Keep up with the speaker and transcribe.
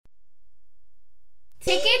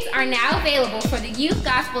Tickets are now available for the Youth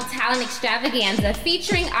Gospel Talent Extravaganza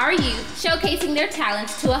featuring our youth showcasing their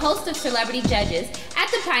talents to a host of celebrity judges at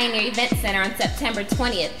the Pioneer Event Center on September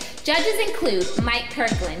 20th. Judges include Mike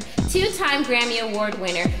Kirkland, two-time Grammy Award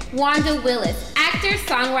winner, Wanda Willis, actor,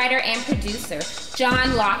 songwriter, and producer, John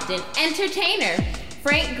Lofton, entertainer,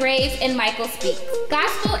 Frank Graves and Michael Speaks,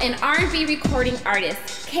 gospel and R&B recording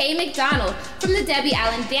artists, Kay McDonald from the Debbie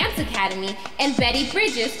Allen Dance Academy, and Betty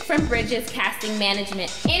Bridges from Bridges Casting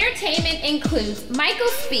Management. Entertainment includes Michael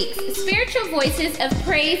Speaks, Spiritual Voices of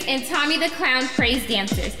Praise, and Tommy the Clown Praise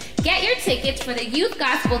Dancers. Get your tickets for the Youth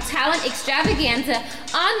Gospel Talent Extravaganza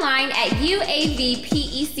online at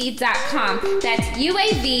uavpec.com. That's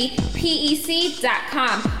uavpec.com.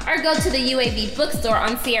 Or go to the UAV bookstore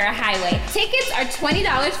on Sierra Highway. Tickets are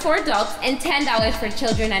 $20 for adults and $10 for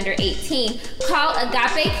children under 18. Call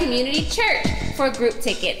Agape Community Church for group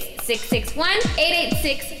tickets.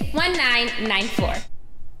 661-886-1994.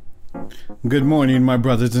 Good morning, my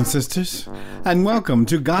brothers and sisters, and welcome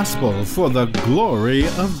to Gospel for the Glory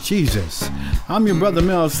of Jesus. I'm your brother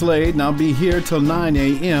Mel Slade, and I'll be here till 9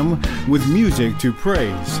 a.m. with music to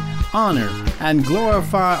praise, honor, and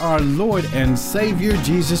glorify our Lord and Savior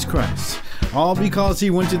Jesus Christ. All because he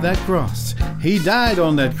went to that cross. He died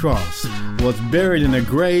on that cross, was buried in a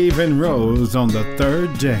grave, and rose on the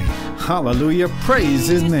third day. Hallelujah. Praise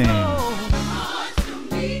his name.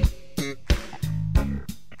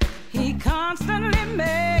 Constantly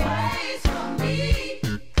makes ways for me.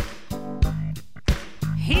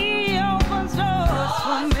 He opens doors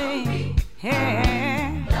for me.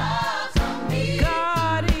 Yeah. Loves on me.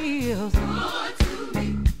 God is good to me.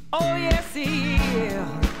 Oh yes, he is.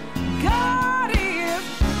 God is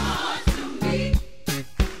good to me.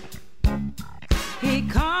 He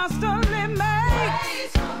constantly makes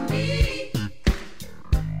ways for me.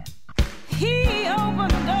 He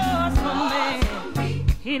opens doors for me.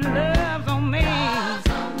 He loves on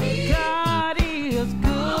me. God is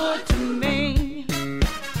good to me.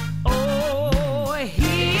 Oh,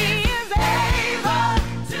 he is able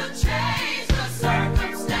to change the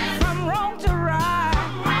circumstance from wrong to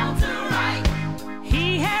right.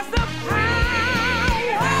 He has the power.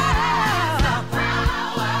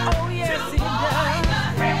 Oh, yes, he does.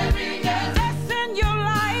 That's in your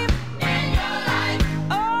life.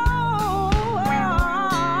 Oh.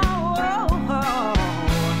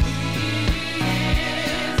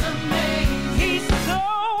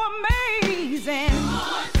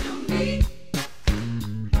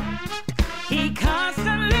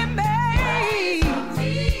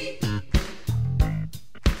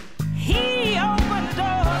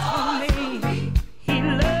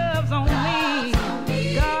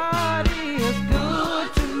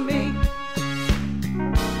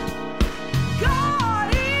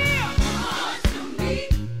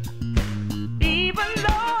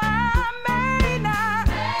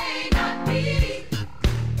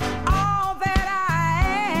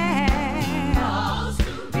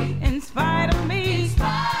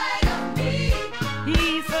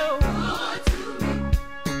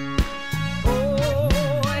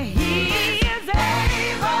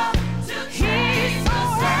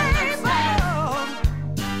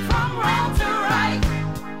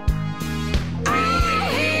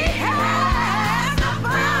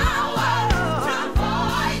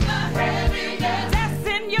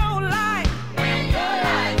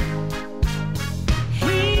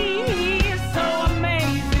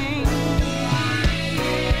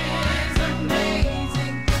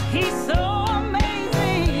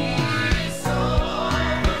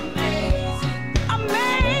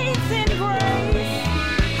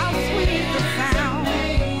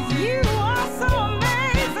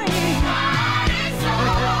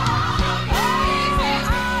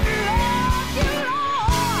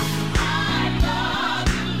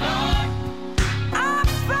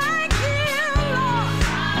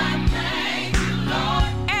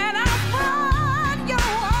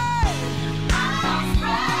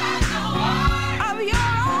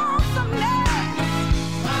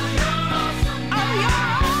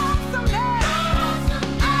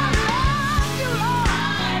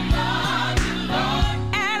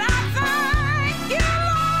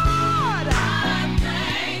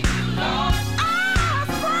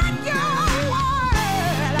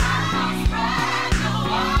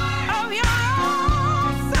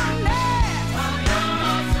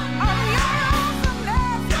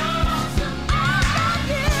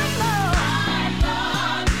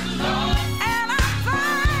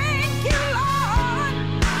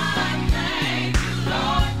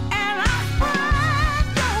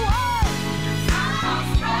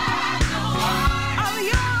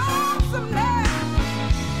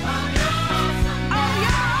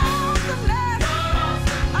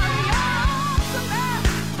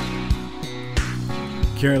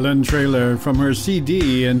 Carolyn Trailer from her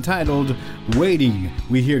CD entitled Waiting.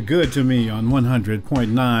 We hear Good to Me on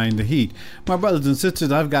 100.9 The Heat. My brothers and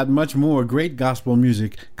sisters, I've got much more great gospel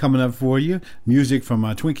music coming up for you. Music from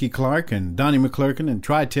Twinkie Clark and Donnie McClurkin and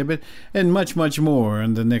Tri Tibbet and much, much more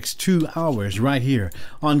in the next 2 hours right here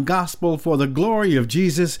on Gospel for the Glory of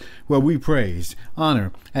Jesus, where we praise,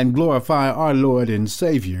 honor, and glorify our Lord and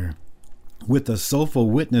Savior with the soulful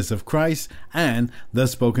witness of Christ and the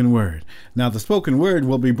spoken word. Now, the spoken word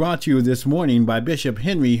will be brought to you this morning by Bishop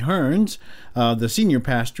Henry Hearns, the senior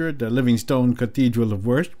pastor at the Livingstone Cathedral of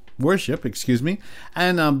Worship,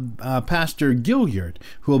 and Pastor Gilliard,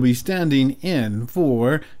 who will be standing in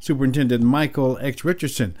for Superintendent Michael X.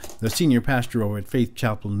 Richardson, the senior pastor over at Faith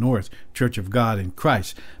Chapel North Church of God in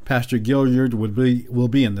Christ. Pastor Gilliard will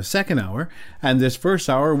be in the second hour, and this first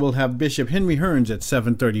hour will have Bishop Henry Hearns at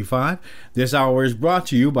 7:35. This hour is brought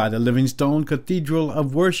to you by the Livingstone Cathedral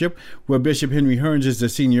of Worship, where Bishop Henry Hearns is the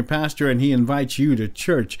senior pastor, and he invites you to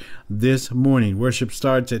church this morning. Worship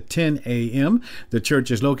starts at 10 a.m. The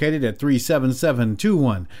church is located at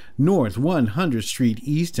 37721 North 100th Street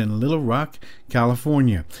East in Little Rock,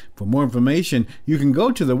 California. For more information, you can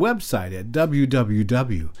go to the website at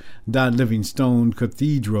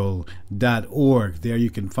www.livingstoncathedral.org. There you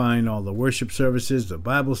can find all the worship services, the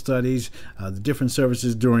Bible studies, the different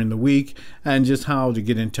services during the week, and just how to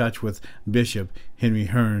get in touch with Bishop Henry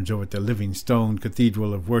Hearns over at the Livingstone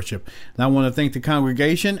Cathedral of Worship. And I want to thank the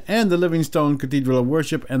congregation and the Livingstone Cathedral of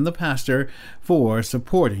Worship and the pastor for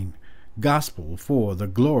supporting Gospel for the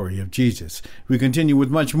Glory of Jesus. We continue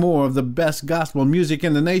with much more of the best gospel music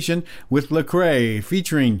in the nation with Lecrae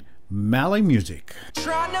featuring Mally Music.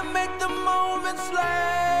 Trying to make the moments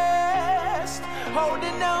last,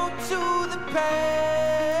 holding on to the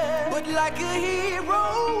past, but like a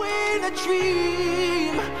hero in a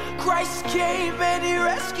dream, Christ came and he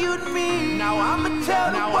rescued me. Now I'ma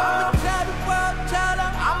tell the world,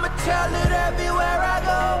 I'ma tell it everywhere I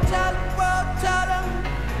go. Tell the world, tell them.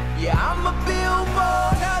 Yeah, I'm a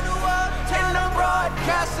billboard, tell the world, and I'm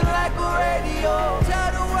broadcasting like a radio.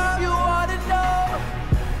 Tell the world you wanna know,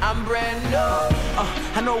 I'm brand new.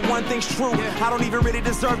 I know one thing's true, I don't even really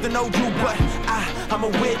deserve to know you, but I'm a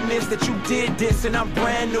witness that you did this and I'm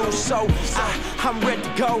brand new. So I'm ready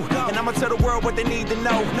to go, and I'ma tell the world what they need to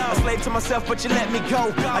know. A slave to myself, but you let me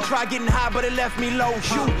go. I tried getting high, but it left me low.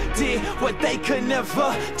 You did what they could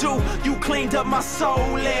never do. You cleaned up my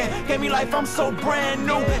soul and gave me life, I'm so brand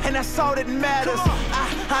new, and that's all that matters.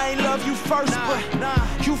 I ain't love you first, but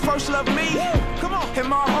you first loved me. Come on. In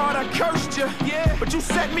my heart I cursed you, but you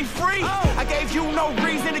set me free. I gave you no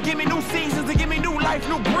reason to give me new seasons, to give me new life,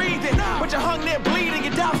 new breathing. But you hung there bleeding,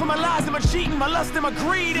 you died for my lies and my cheating, my lust and my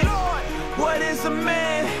greed. What is a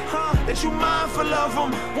man that you mindful of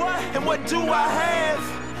him? And what do I have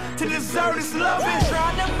to deserve this loving?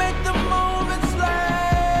 Trying to make the moments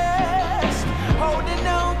last, holding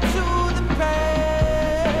on to the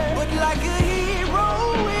past, but like a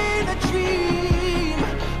hero in a dream,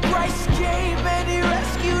 Christ came and he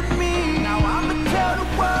rescued me. Now I'ma tell the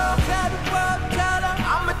world, tell them,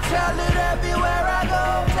 I'ma tell it everywhere I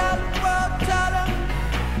go. Tell the world, tell them.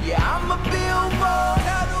 Yeah, I'm a billboard,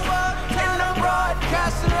 tell the world, and I'm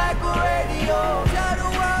broadcasting like a radio. Tell the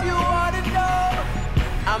world you wanna know,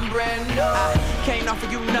 I'm brand new. I can't offer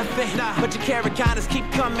you nothing, but your carrot kindness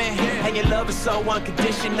keep coming. And your love is so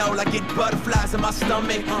unconditional, I get butterflies in my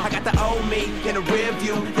stomach. I got the old me in the rear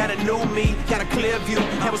view, got a new me, got a clear view.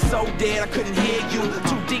 I was so dead I couldn't hear you,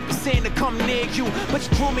 too deep in sin to come near you. But you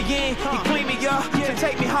drew me in, you clean me up, so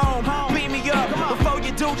take me home, beat me up. Before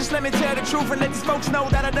you do, just let me tell the truth and let these folks know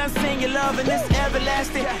that I done seen your love, and it's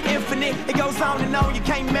everlasting, infinite. It goes on and on, you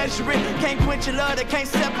can't measure it, can't quench your love, that can't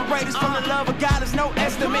separate us from the love of God. There's no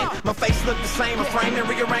estimate. My face look the same, a frame and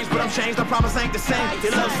rearranged, but I'm changed. I promise ain't the same.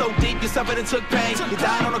 Your love so deep, you suffered and took pain. You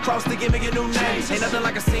died on the cross to give me a new name. Ain't nothing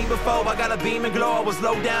like I seen before. I got a beam and glow. I was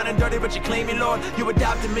low down and dirty, but you clean me, Lord. You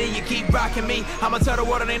adopted me, you keep rocking me. I'ma tell the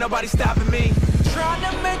world and ain't nobody stopping me. Trying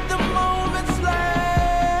to make the moments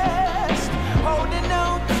last, holding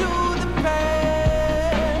on to the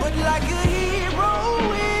past, but like a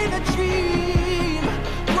hero in a dream,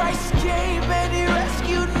 Christ came and he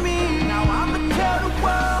rescued me. Now I'ma tell the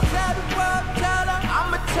world, tell them,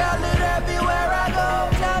 I'ma tell it everywhere I go.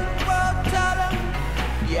 Tell the world, tell them.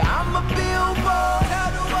 Yeah, I'm a billboard,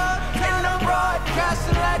 tell the world, and I'm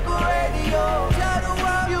broadcasting like a radio. Tell the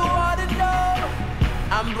world you wanna know,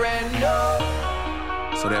 I'm brand new.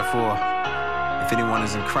 So therefore, if anyone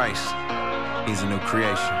is in Christ, he's a new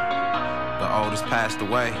creation. The old has passed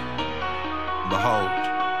away. Behold,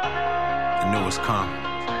 the new has come.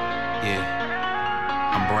 Yeah,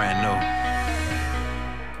 I'm brand new.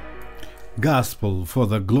 Gospel for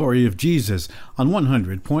the Glory of Jesus on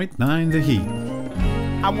 100.9 The Heat.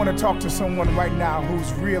 I want to talk to someone right now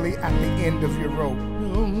who's really at the end of your rope.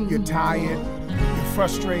 You're tired, you're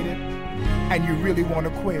frustrated, and you really want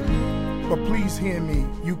to quit. But please hear me,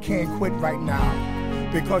 you can't quit right now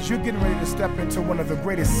because you're getting ready to step into one of the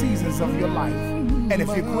greatest seasons of your life. And if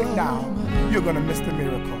you quit now, you're going to miss the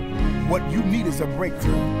miracle. What you need is a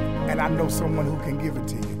breakthrough, and I know someone who can give it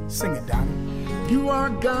to you. Sing it, Donnie. You are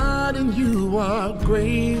God and you are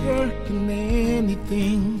greater than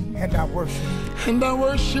anything. And I worship. And I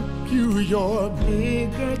worship you. You're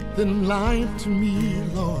bigger than life to me,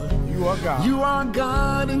 Lord. You are God. You are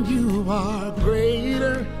God and you are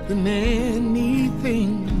greater than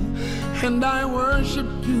anything. And I worship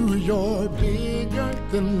you. You're bigger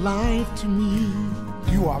than life to me.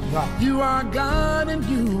 You are God. You are God and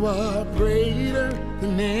you are greater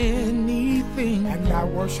than anything. And I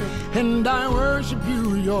worship. And I worship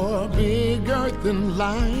you. You're bigger than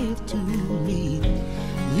life to me.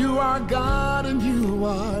 You are God and you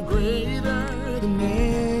are greater than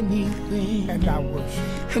anything. And I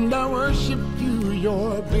worship. And I worship you.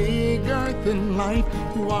 You're bigger than life.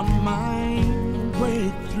 You are my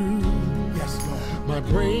breakthrough. Yes, Lord. My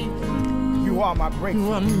breakthrough. You are my breakthrough.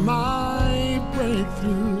 You are my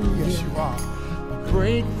breakthrough. Yes, you are. My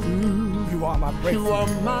breakthrough. You are my breakthrough. You are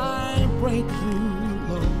my breakthrough,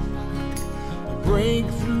 Lord. My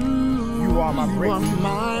breakthrough. You are my breakthrough. You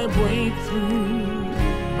are my breakthrough.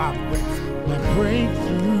 My breakthrough. My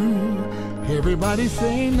breakthrough. Everybody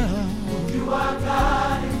say now. You are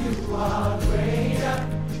God and you are greater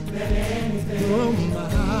than anything. Oh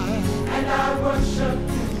my. And I worship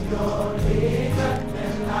you. You're bigger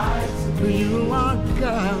than life. You are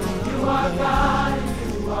God. You are God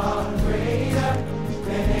and you are greater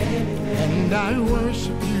than anything. And I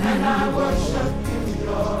worship you. And I worship you.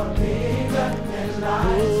 You're bigger than life.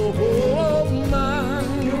 Oh, oh my.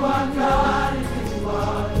 You are God and you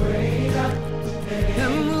are greater than anything.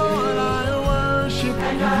 And Lord, I worship you.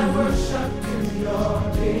 And I worship you. You're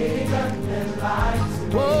bigger than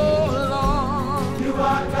life. Oh Lord. You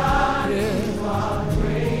are God Yeah. and you are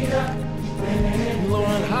greater than anything.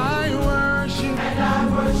 Lord, I worship And I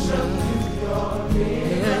worship you. You're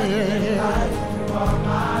bigger than life. You are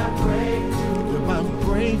my breakthrough. You're my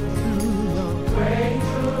breakthrough, Lord.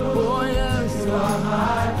 Breakthrough. Oh yes, You are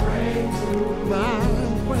my breakthrough. my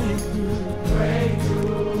breakthrough.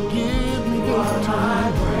 Breakthrough. Give me You are my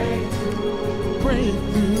victory. breakthrough.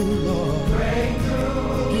 Breakthrough, Lord.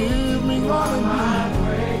 Breakthrough. Give me You all are I my need.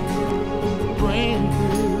 breakthrough.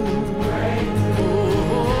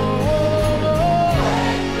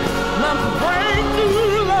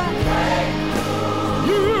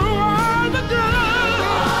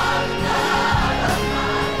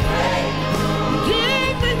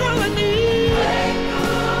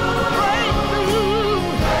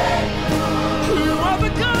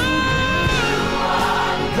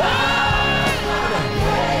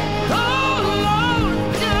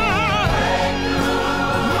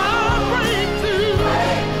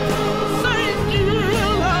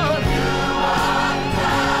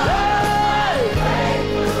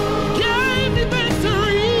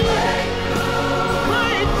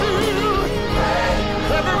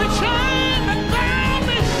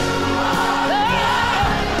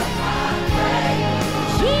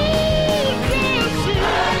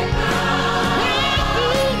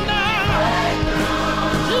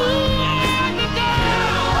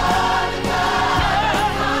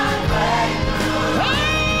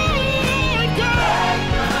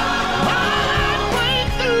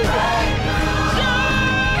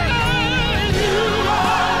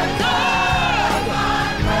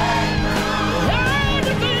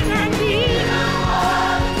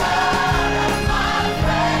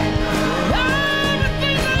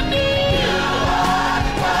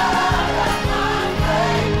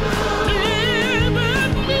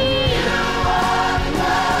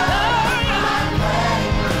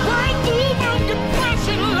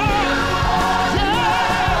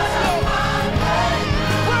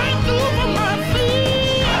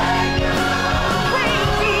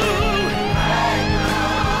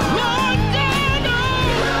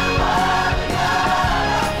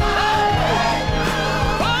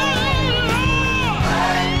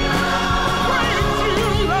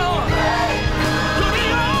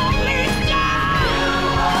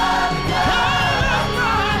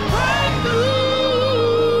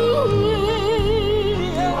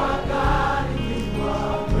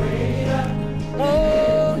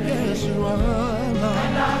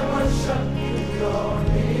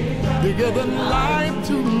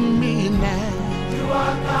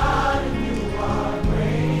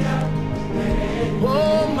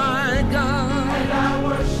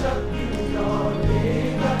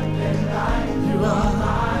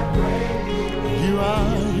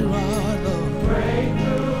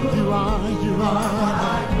 Lord.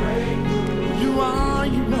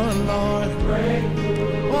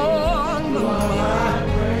 Oh, Lord.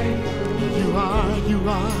 You are, Lord. You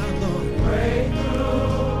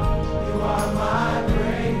are my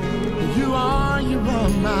breakthrough. You are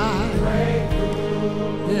my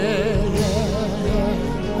breakthrough. Yeah.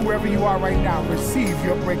 Whoever you are right now, receive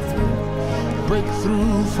your breakthrough.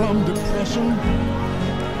 Breakthrough from depression.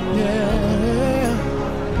 Yeah.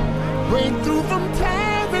 Breakthrough from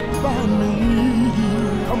time that bound me.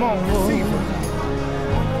 Come on, receive it.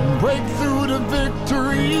 Breakthrough to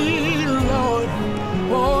victory, Lord.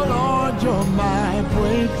 Oh, Lord, you're my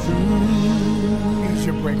breakthrough. Here's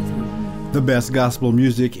your breakthrough. The best gospel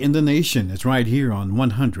music in the nation is right here on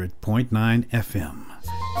 100.9 FM.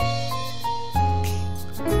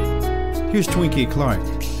 Here's Twinkie Clark.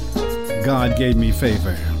 God gave me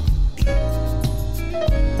favor.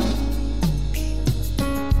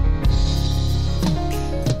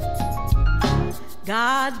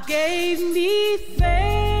 God gave me favor.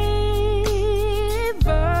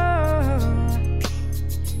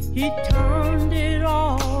 He turned it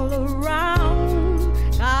all around.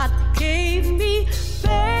 God gave me favor.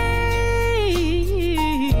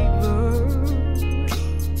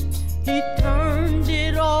 He turned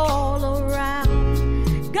it all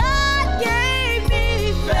around. God gave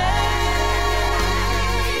me favor.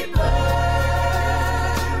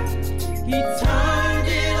 He turned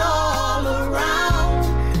it all around.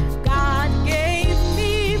 God gave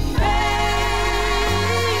me favor.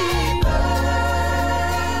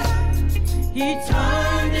 He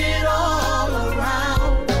turned it all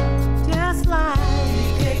around. Just like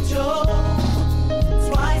He gave Job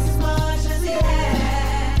twice as much as he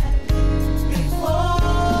had before.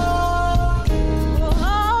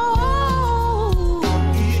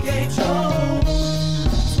 He gave Job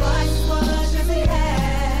twice as much as he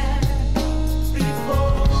had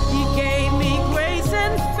before. He gave me grace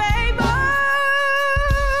and favor.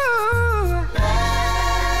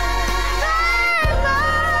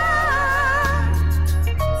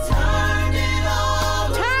 Turned it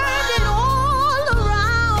all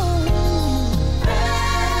around.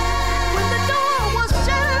 When the door was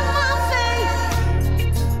shut in my face,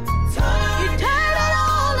 He turned it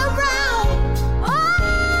all around. Oh,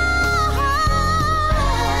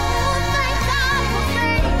 thank God for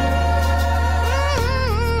faith.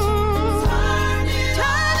 Turned it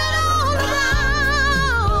all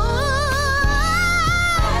around.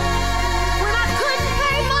 When I couldn't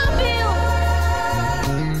pay my bill,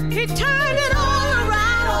 He turned it all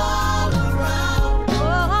around.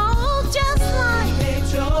 Oh, just like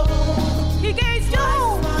He gave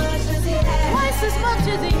Job twice as much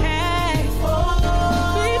as he had before.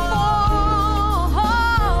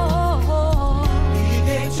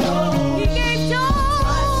 He gave Job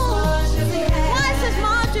twice as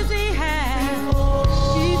much as he had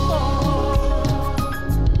before.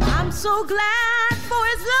 I'm so glad for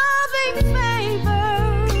His loving favor.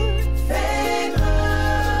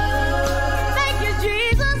 Thank you,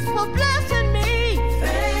 Jesus, for blessing me.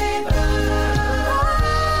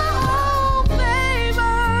 Oh,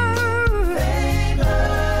 favor.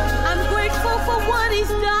 I'm grateful for what He's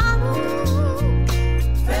done.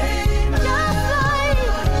 Just like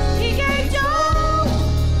He gave Job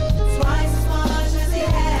twice as much as he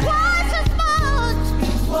had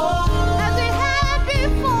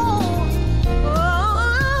before. Oh,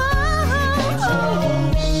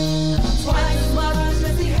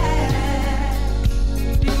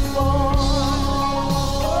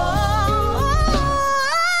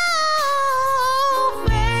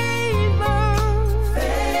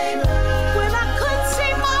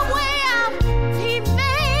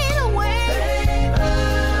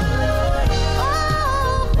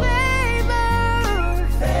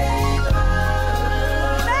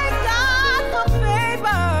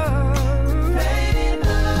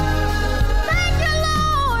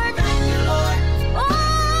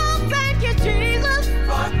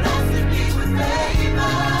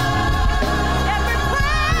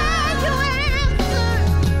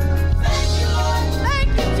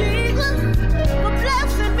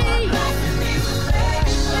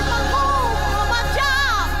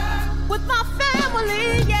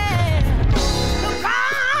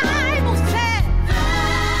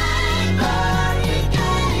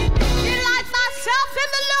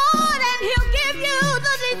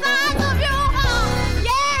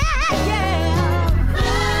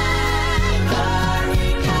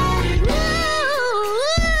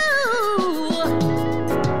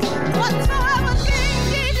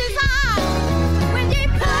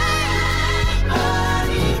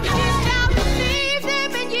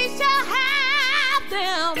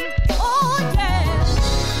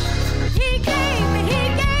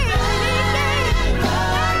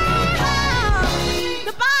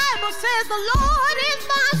 Lord is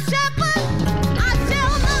my shepherd, I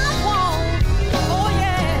shall not want. Oh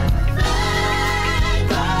yeah.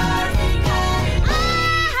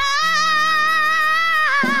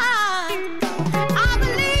 I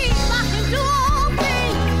believe I can do all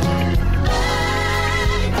things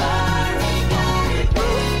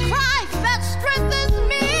through Christ that strengthens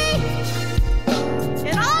me,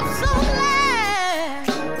 and I'm so glad.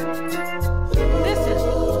 Listen,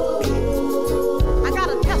 I got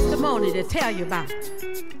a testimony to tell you about.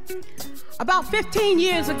 About 15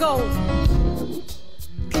 years ago,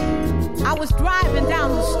 I was driving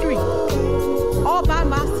down the street all by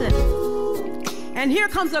myself. And here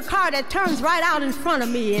comes a car that turns right out in front of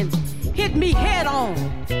me and hit me head on.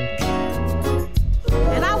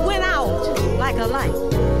 And I went out like a light.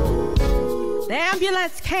 The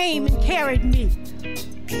ambulance came and carried me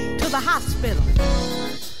to the hospital.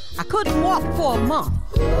 I couldn't walk for a month,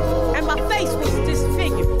 and my face was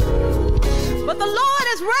disfigured. But the Lord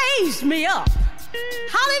has raised me up.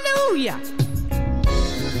 Hallelujah.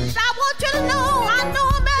 I want you to know I know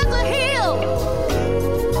him as a heal.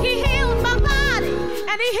 He healed my body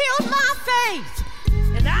and he healed my face.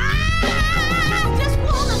 And I just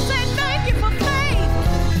want to say thank you for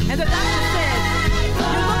faith. And the doctor said,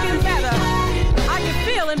 you're looking better. Are you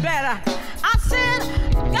feeling better? I said,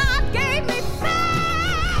 God gave me favor.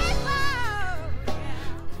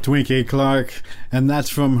 Twinkie Clark, and that's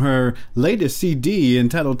from her latest CD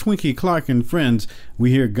entitled Twinkie Clark and Friends. We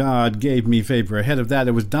hear God Gave Me Favor. Ahead of that,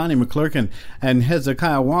 it was Donnie McClurkin and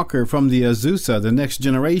Hezekiah Walker from the Azusa, the Next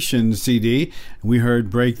Generation CD. We heard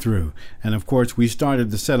Breakthrough. And of course, we started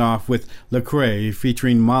the set off with Lecrae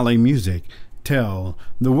featuring Molly Music. Tell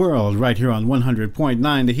the World, right here on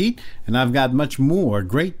 100.9 The Heat, and I've got much more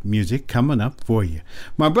great music coming up for you.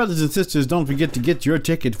 My brothers and sisters, don't forget to get your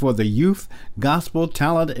ticket for the Youth Gospel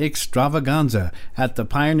Talent Extravaganza at the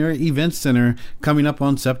Pioneer Event Center coming up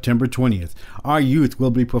on September 20th. Our youth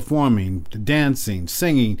will be performing, dancing,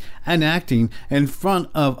 singing, and acting in front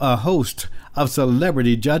of a host of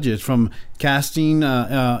celebrity judges from casting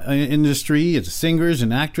industry, singers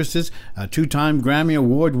and actresses, a two-time Grammy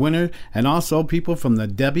Award winner, and also people from the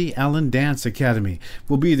Debbie Allen Dance Academy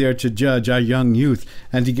will be there to judge our young youth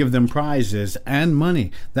and to give them prizes and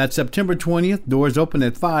money. That's September 20th. Doors open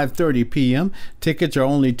at 5:30 p.m. Tickets are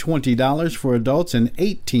only $20 for adults and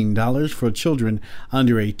 $18 for children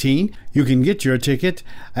under 18. You can get your ticket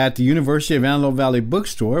at the University of Antelope Valley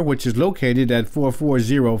Bookstore, which is located at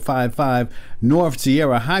 44055 North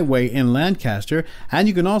Sierra Highway in Lancaster, and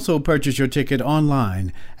you can also purchase your ticket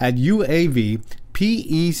online at uavpec.com.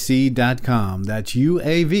 That's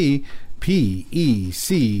uavpec.com.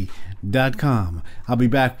 I'll be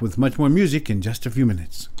back with much more music in just a few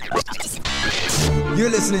minutes. You're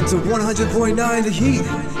listening to 100.9 The Heat,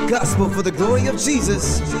 Gospel for the Glory of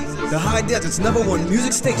Jesus, the High Desert's #1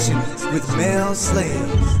 music station with Mel Slade.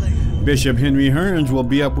 Bishop Henry Hearns will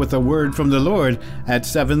be up with a word from the Lord at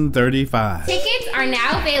 7:35. Tickets are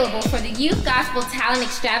now available for the Youth Gospel Talent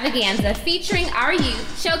Extravaganza featuring our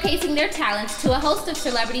youth showcasing their talents to a host of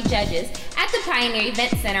celebrity judges at the Pioneer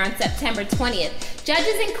Event Center on September 20th.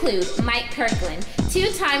 Judges include Mike Kirkland,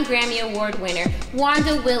 two-time Grammy Award winner,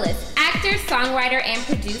 Wanda Willis, actor, songwriter, and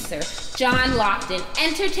producer, John Lofton,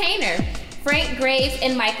 entertainer, Frank Graves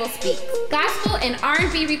and Michael Speaks, gospel and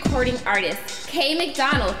R&B recording artists, Kay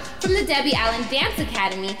McDonald from the Debbie Allen Dance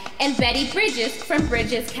Academy, and Betty Bridges from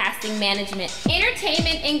Bridges Casting Management.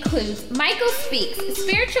 Entertainment includes Michael Speaks,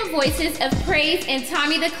 spiritual voices of praise, and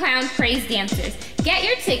Tommy the Clown praise dancers. Get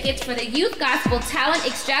your tickets for the Youth Gospel Talent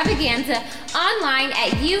Extravaganza online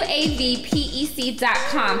at uavpec.com.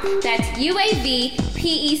 That's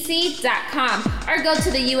uavpec.com. Or go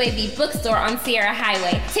to the UAV bookstore on Sierra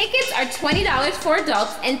Highway. Tickets are $20 for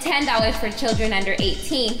adults and $10 for children under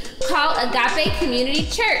 18. Call Agape Community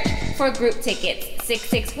Church for group tickets.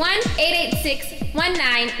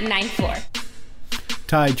 661-886-1994.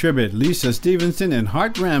 Ty Tribbett, Lisa Stevenson, and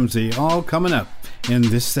Hart Ramsey all coming up in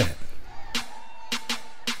this set.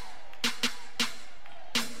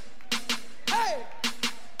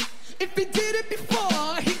 If he did it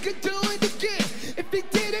before, he could do it again. If he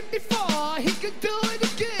did it before, he could do it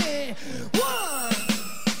again. 1,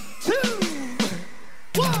 2,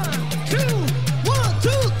 1, 2, 1, 2,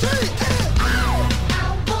 3. I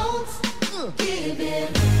won't give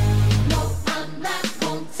in. No, I'm not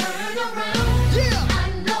gonna turn around. Yeah. I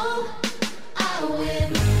know I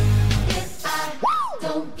win if I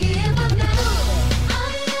don't give up now.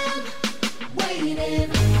 I am waiting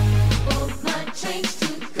for my change to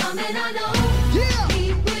come, and I know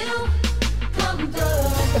he will come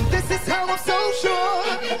through. And this is how I'm so sure.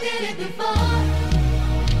 If he did it before,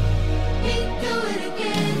 he'd do it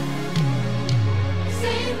again.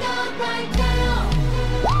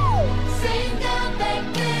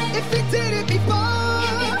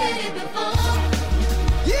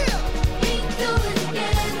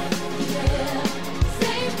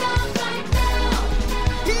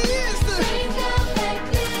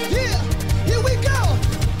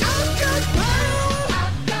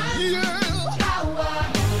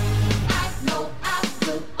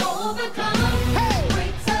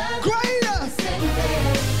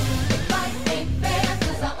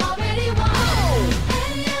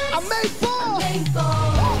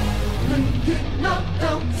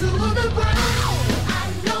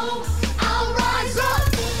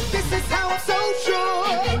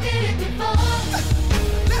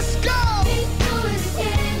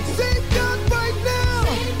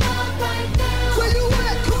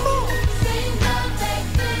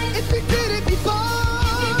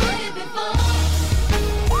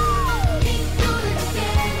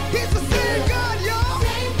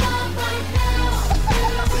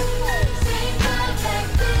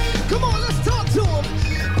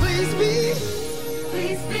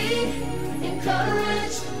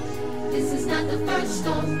 encouraged. This is not the first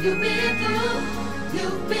storm you've been through.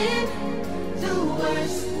 You've been through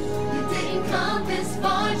worse. You didn't come this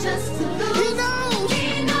far just to lose. He knows.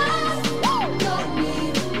 He knows. Your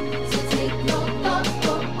need to take your thoughts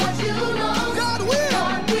for what you know. God will.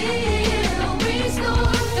 God will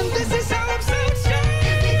restore. And this is how I'm so sure.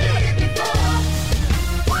 If he did it before,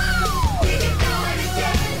 he can do it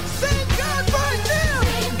again. Same God right now.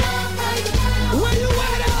 Same God right now. Where you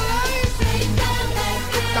at, LA? Same God right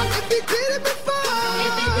now. If he did it before.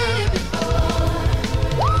 If he did it before.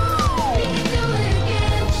 He can do it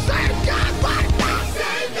again. Same God right now.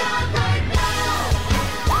 Same God right now.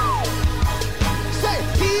 Say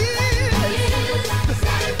he is. He is. The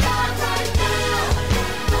same God right now.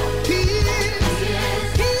 He is. He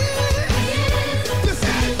is. He is. He is. The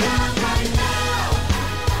same God right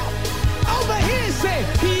now. Over here, say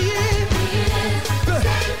he is. He is. The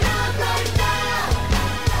same God right now.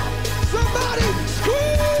 Somebody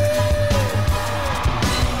scream.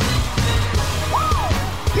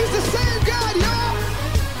 He's the same God, y'all.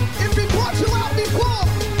 If he brought you out before,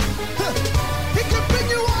 he can bring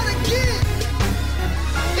you out again.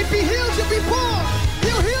 If he healed you before,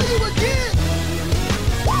 he'll heal you again.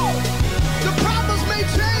 The problems may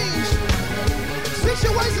change,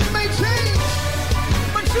 situations may change,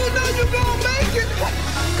 but you know you're gonna make it.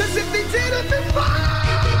 Cause if he did it before,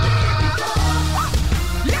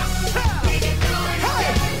 yes, sir. Hey,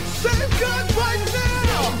 same God right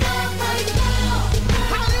now.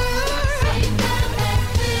 Hallelujah.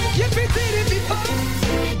 If he did it before,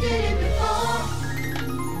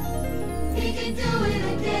 he can do it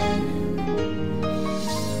again.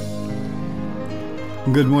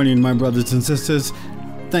 Good morning, my brothers and sisters.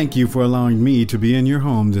 Thank you for allowing me to be in your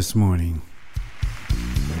home this morning.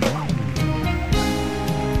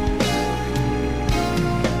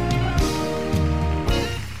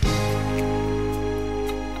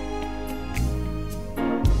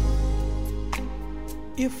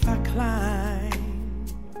 If I climb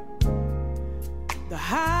the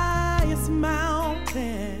highest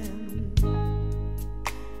mountain,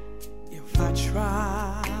 if I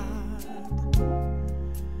tried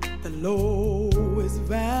the lowest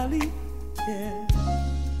valley, yeah.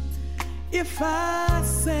 If I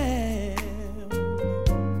sailed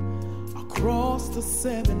across the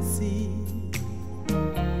seven seas,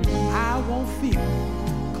 I won't fear,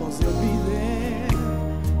 'cause you'll be there,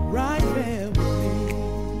 right there with me.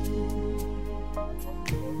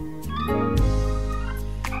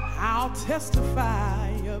 I'll testify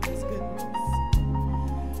of his goodness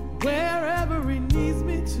wherever he needs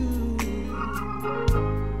me to.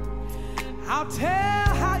 I'll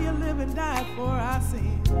tell how you live and died for our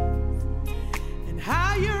sins and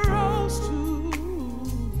how you rose to.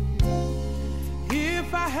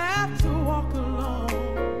 If I have to walk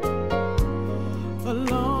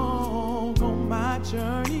along on my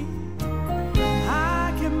journey,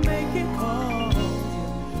 I can make it 'cause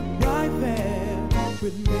you're right there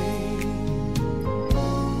with me.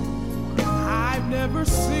 I've never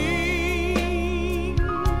seen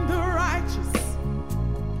the righteous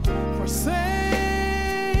forsaken,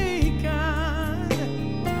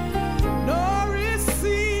 nor his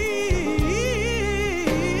seed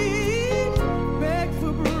beg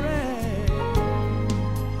for bread.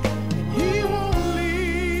 And he won't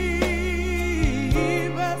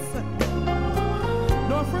leave us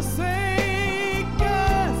nor forsake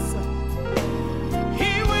us.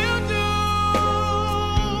 He will do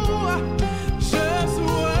just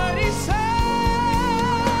what he said.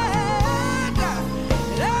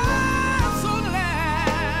 And I'm so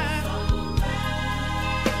glad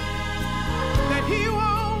that he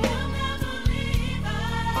won't.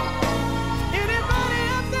 Anybody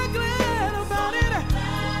else that glad about it?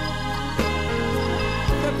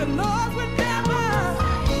 That the Lord would never.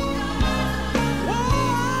 Oh,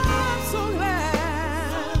 I'm so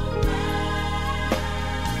glad.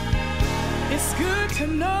 It's good to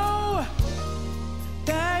know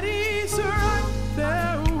that he's right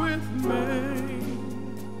there with me.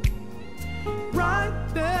 Right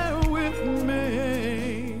there with me.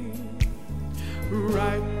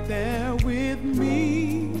 Right there with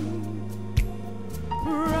me.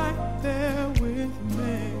 Right there with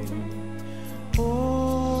me.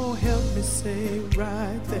 Oh, help me say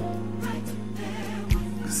right there.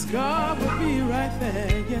 'Cause God will be right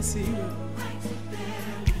there. Yes, he will.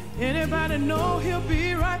 Anybody know he'll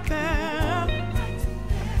be right there?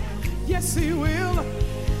 Yes, he will.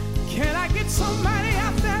 Can I get somebody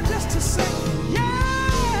out there just to say,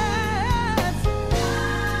 yes?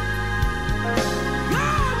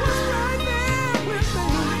 God was right there with me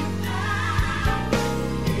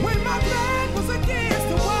when my back was against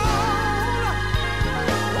the wall.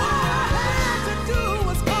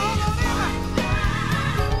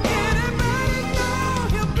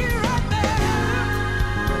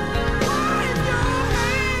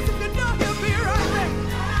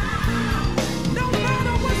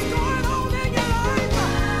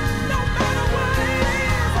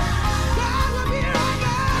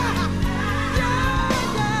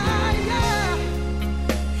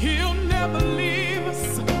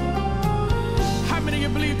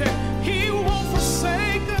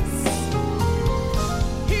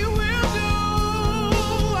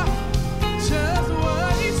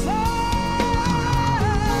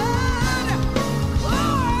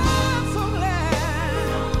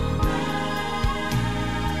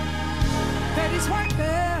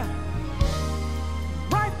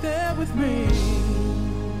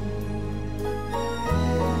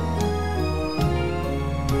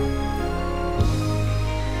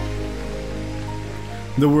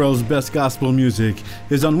 The world's best gospel music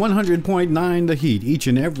is on 100.9 The Heat each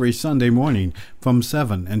and every Sunday morning from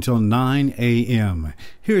 7 until 9 a.m.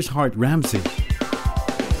 Here's Hart Ramsey. Anybody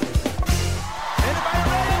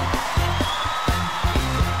ready?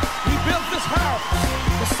 He built this house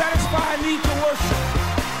to satisfy a need to worship.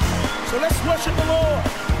 So let's worship the Lord.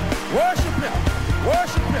 Worship Him.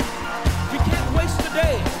 Worship Him. We can't waste the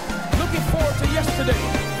day looking forward to yesterday.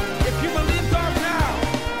 If you believe God now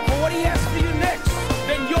for what He has for you next,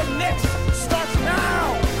 then your next starts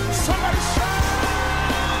now. Somebody shout.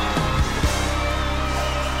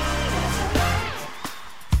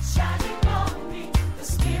 Shining on me, the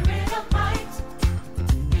Spirit of might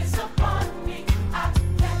is upon me. I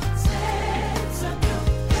can sense a new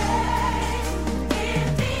day in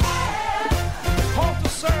the air. Called to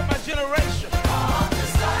serve my generation. Called to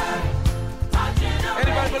serve my generation.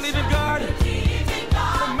 Anybody believe in God? Believe in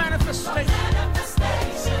God. For manifestation.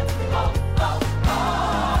 Manifestation. Oh, oh, oh.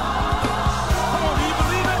 Come on, do you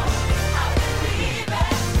believe it? I believe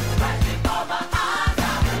it. Right before my eyes,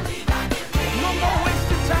 I believe I can read No more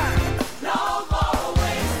wasting time. No more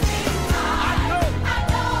wasting time. I know. I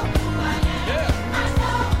know who I am. Yeah. I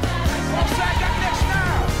know that Come on, say I got next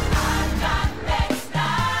now. I've got next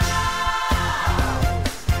now.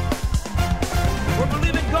 We're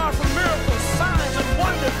believing God for miracles, signs, and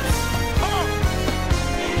wonders. Come on.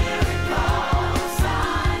 Miracles,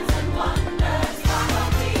 signs, and wonders follow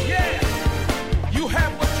me. Yeah. You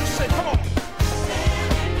have what you say. Come on.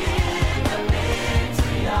 Living in the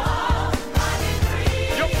victory of my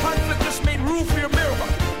decree. Your conflict just made room for your miracle.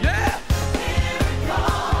 Yeah.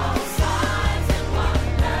 Miracles, signs, and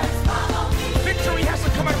wonders follow me. Victory has to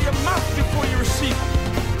come out of your mouth before you receive it.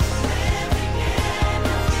 Living in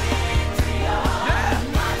the victory of Yeah.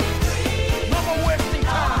 my decree. No more wasting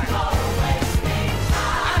time. No wasting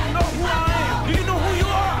time. I know who I am. Do you know who you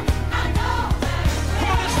are? I know that Come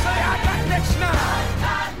on, just say I got next now. I've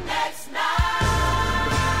got next now.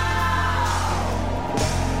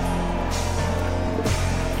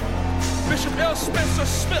 Bishop L. Spencer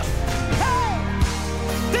Smith. Hey,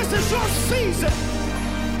 this is your season.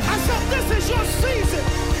 I said, this is your season.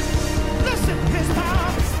 Listen, His power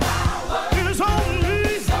is on me.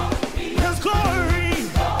 His glory,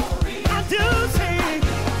 I do sing.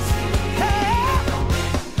 Hey,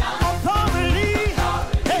 authority,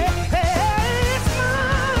 hey, it's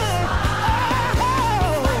mine. Oh,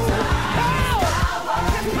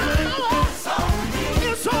 His power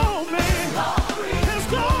is on me. His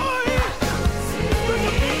glory, the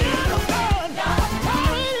dominion of God,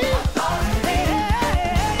 authority,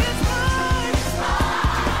 it's mine.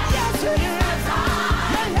 Yes, it is.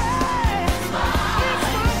 Yeah, yeah. It's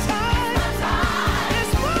my time.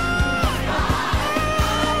 It's mine.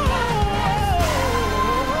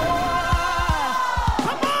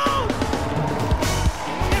 Come on.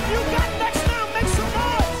 If you got next now, make some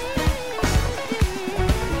noise.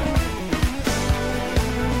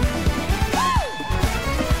 Woo!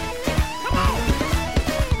 Come on.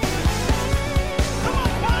 Come on,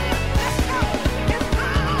 Brian. Let's go. It's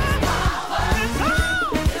mine. It's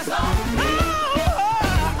on.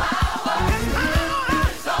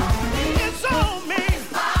 It's on me.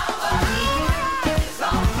 It's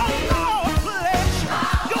on me. Oh, flesh.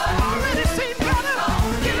 You already seen better.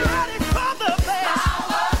 Get ready for the best.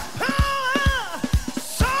 Power.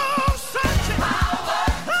 Soul searching. Power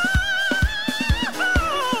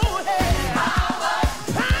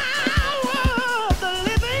of the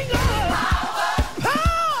living God.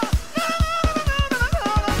 Power.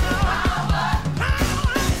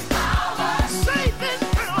 Saving.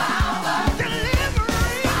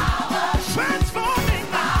 Delivering. Transforming.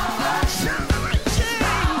 Challenging.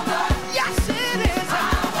 Yes, it is.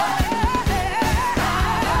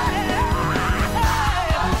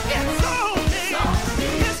 It's on me.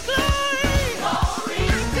 His glory.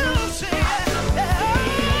 I do sing.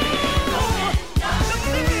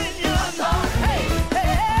 Dominion. Hey,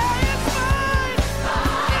 it's mine.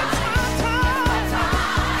 It's my time.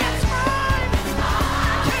 It's mine.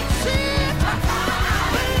 Can't see it.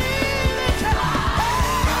 Believe it.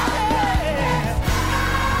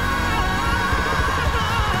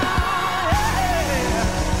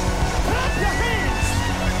 Clap your hands.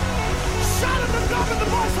 Shout at the God with the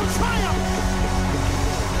voice of triumph.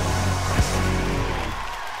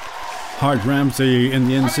 Hart Ramsey in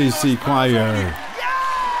the NCC choir.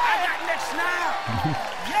 I got next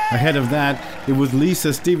now. Ahead of that, it was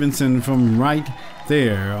Lisa Stevenson from Right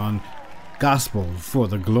There on Gospel for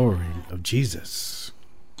the Glory of Jesus.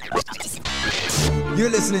 You're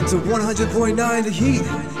listening to 100.9 The Heat,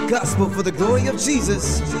 Gospel for the Glory of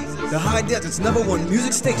Jesus, the High Desert's #1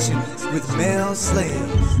 music station with Mel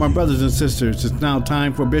Slade. My brothers and sisters, it's now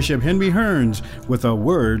time for Bishop Henry Hearns with a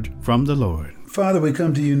word from the Lord. Father, we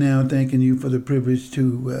come to you now thanking you for the privilege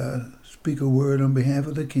to speak a word on behalf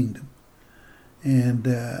of the kingdom. And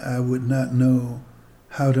I would not know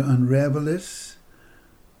how to unravel this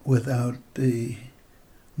without the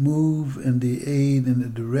move and the aid and the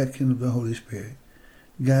direction of the Holy Spirit.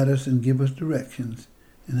 Guide us and give us directions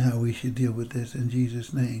in how we should deal with this. In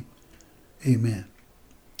Jesus' name, amen.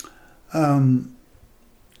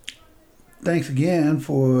 Thanks again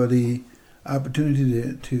for the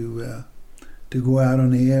opportunity to go out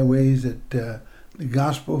on the airways at the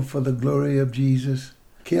Gospel for the Glory of Jesus,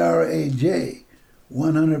 KRAJ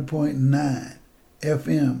 100.9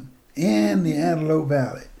 FM in the Antelope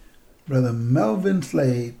Valley. Brother Melvin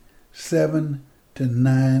Slade, 7 to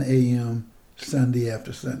 9 a.m. Sunday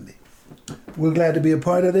after Sunday. We're glad to be a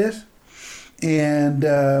part of this. And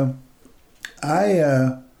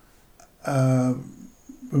I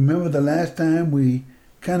remember the last time we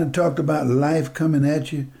kind of talked about life coming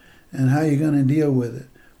at you and how you're going to deal with it.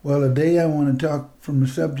 Well, today I want to talk from the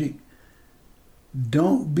subject,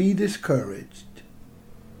 don't be discouraged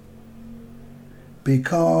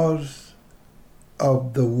because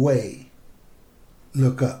of the way.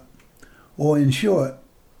 Look up. Or in short,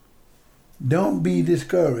 don't be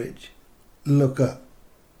discouraged. Look up.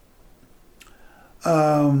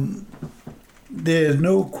 There's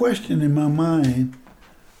no question in my mind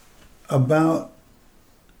about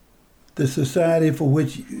the society for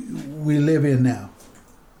which we live in now.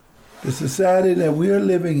 The society that we are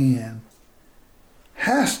living in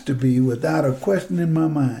has to be, without a question in my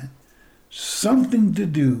mind, something to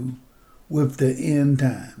do with the end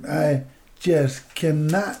time. I just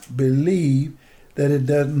cannot believe that it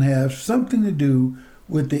doesn't have something to do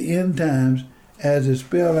with the end times as it's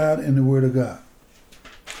spelled out in the Word of God.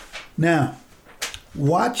 Now,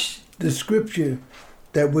 watch the scripture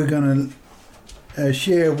that we're going to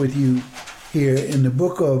share with you here in the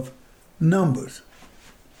book of Numbers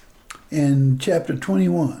in chapter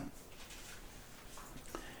 21.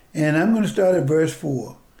 And I'm going to start at verse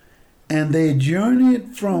 4. And they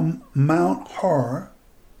journeyed from Mount Hor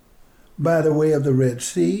by the way of the Red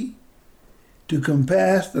Sea to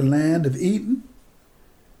compass the land of Edom,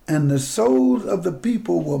 and the souls of the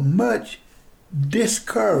people were much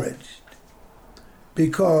discouraged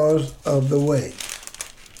because of the way.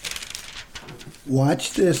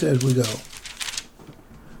 Watch this as we go.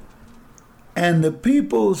 And the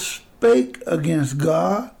people spake against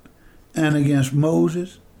God and against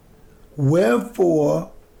Moses,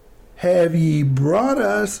 wherefore have ye brought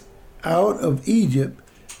us out of Egypt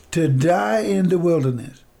to die in the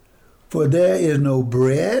wilderness? For there is no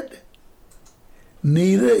bread,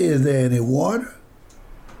 neither is there any water.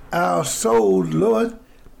 Our souls, Lord,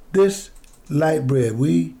 this light bread.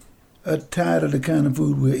 We are tired of the kind of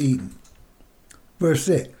food we're eating. Verse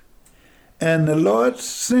 6. And the Lord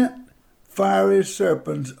sent fiery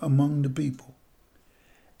serpents among the people,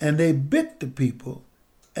 and they bit the people,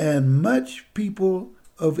 and much people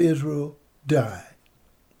of Israel died.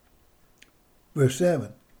 Verse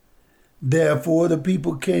 7. Therefore the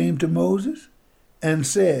people came to Moses and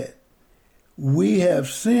said, we have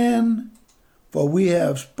sinned, for we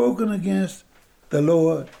have spoken against the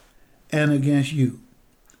Lord and against you.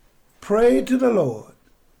 Pray to the Lord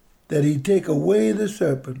that he take away the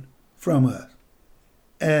serpent from us.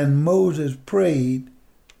 And Moses prayed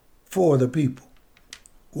for the people.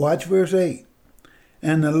 Watch verse 8.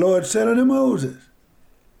 And the Lord said unto Moses,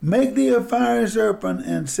 make thee a fiery serpent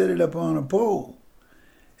and set it upon a pole.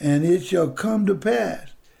 And it shall come to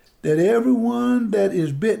pass that everyone that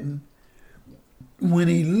is bitten, when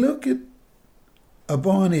he looketh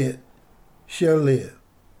upon it, shall live.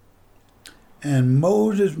 And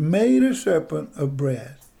Moses made a serpent of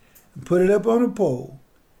brass and put it up on a pole.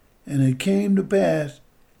 And it came to pass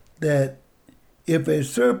that if a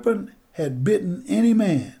serpent had bitten any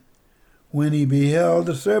man, when he beheld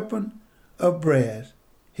the serpent of brass,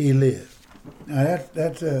 he lived. Now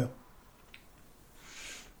that's a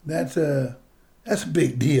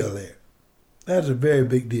big deal there. That's a very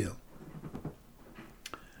big deal.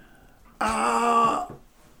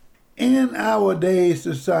 In our day's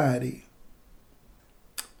society,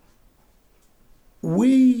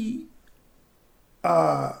 we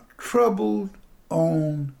are troubled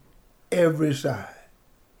on every side.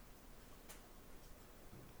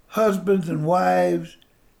 Husbands and wives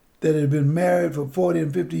that have been married for 40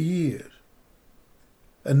 and 50 years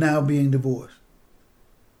are now being divorced.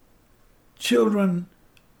 Children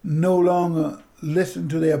no longer listen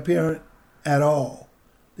to their parent at all.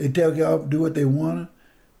 They tell you off, do what they want to,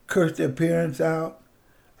 curse their parents out.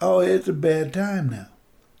 Oh, it's a bad time now.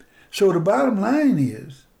 So the bottom line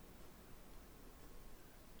is,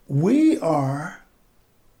 we are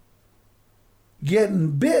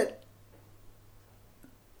getting bit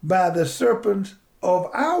by the serpents of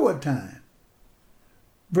our time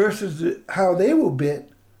versus how they were bit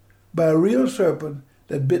by a real serpent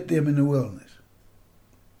that bit them in the wilderness.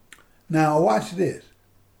 Now watch this.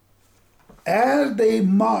 As they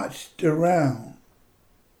marched around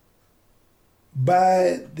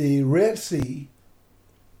by the Red Sea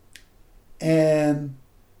and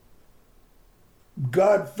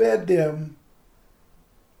God fed them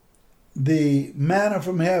the manna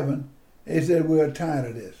from heaven, they said, we're tired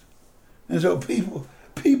of this. And so people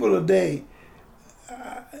today,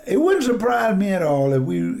 it wouldn't surprise me at all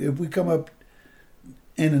if we come up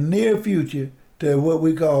in the near future to what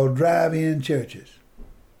we call drive-in churches.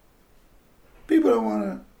 People don't want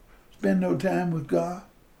to spend no time with God.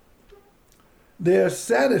 They're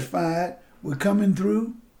satisfied with coming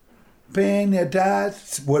through, paying their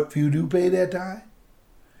tithes, what few do pay their tithe,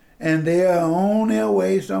 and they are on their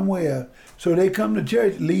way somewhere. So they come to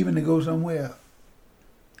church leaving to go somewhere.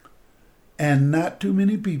 And not too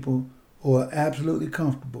many people are absolutely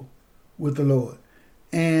comfortable with the Lord.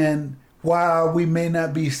 And while we may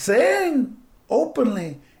not be saying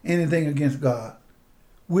openly anything against God,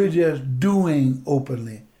 we're just doing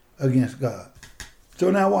openly against God. So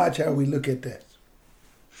now watch how we look at that.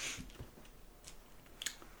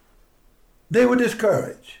 They were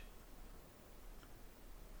discouraged.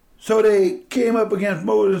 So they came up against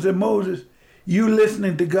Moses and said, Moses, you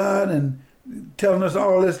listening to God and telling us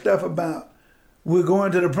all this stuff about we're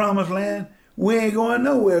going to the promised land? We ain't going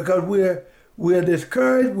nowhere because we're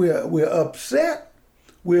discouraged, we're upset,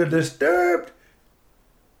 we're disturbed.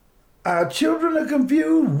 Our children are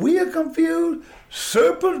confused, we are confused,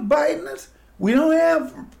 serpents biting us. We don't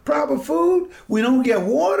have proper food. We don't get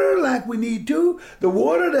water like we need to. The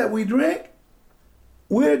water that we drink,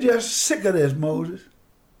 we're just sick of this, Moses.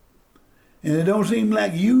 And it don't seem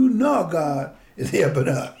like you nor God is helping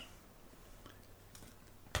us.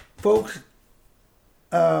 Folks,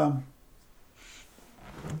 I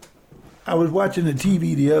was watching the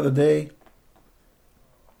TV the other day,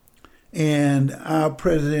 and our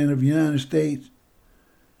President of the United States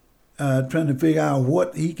trying to figure out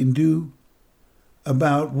what he can do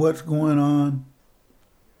about what's going on.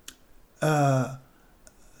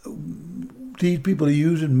 These people are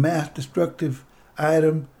using mass destructive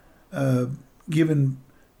items,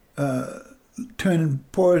 turning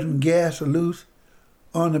poison gas loose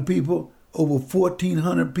on the people. Over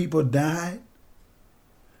 1,400 people died.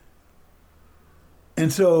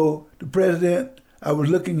 And so the president, I was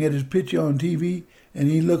looking at his picture on TV, and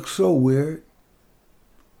he looks so weird.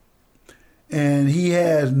 And he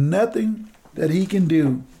has nothing that he can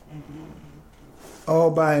do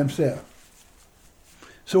all by himself.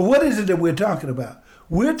 So what is it that we're talking about?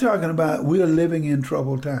 We're talking about we're living in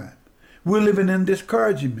troubled times. We're living in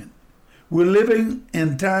discouragement. We're living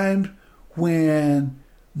in times when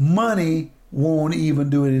money won't even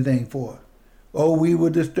do anything for us. Oh, we were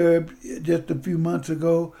disturbed just a few months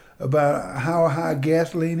ago about how high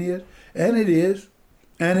gasoline is, and it is,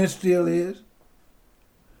 and it still is.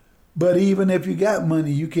 But even if you got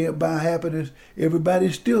money, you can't buy happiness.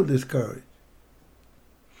 Everybody's still discouraged.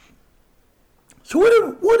 So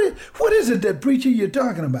what is it that, preacher, you're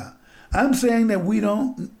talking about? I'm saying that we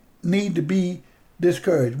don't need to be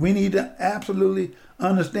discouraged. We need to absolutely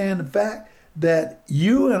understand the fact that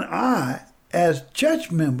you and I, as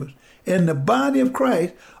church members in the body of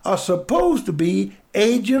Christ, are supposed to be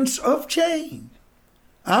agents of change.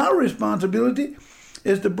 Our responsibility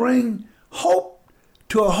is to bring hope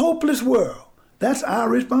to a hopeless world. That's our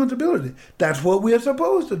responsibility. That's what we're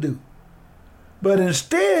supposed to do. But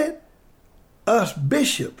instead, us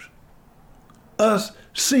bishops, us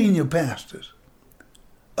senior pastors,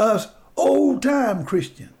 us old-time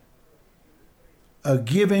Christians are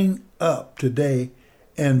giving up today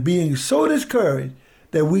and being so discouraged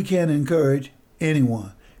that we can't encourage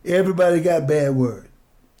anyone. Everybody got bad words.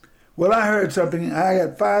 Well, I heard something. I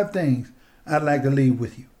got 5 things I'd like to leave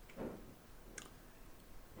with you.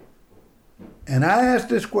 And I asked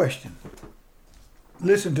this question.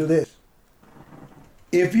 Listen to this.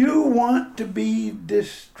 If you want to be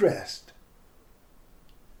distressed,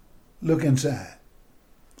 look inside.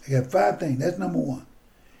 I got 5 things. That's number 1.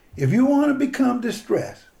 If you want to become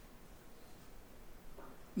distressed,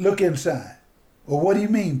 look inside. Well, what do you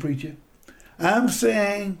mean, preacher? I'm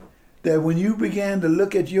saying that when you began to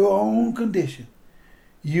look at your own condition,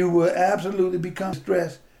 you will absolutely become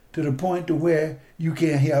distressed to the point to where you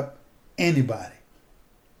can't help anybody.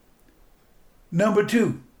 Number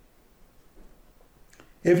 2,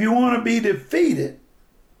 if you want to be defeated,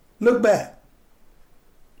 look back.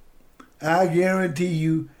 I guarantee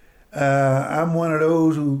you, I'm one of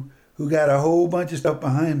those who got a whole bunch of stuff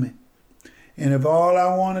behind me. And if all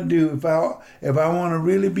I want to do, if I want to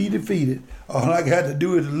really be defeated, all I got to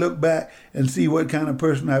do is look back and see what kind of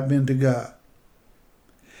person I've been to God.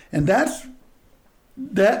 And that's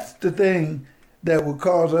the thing that will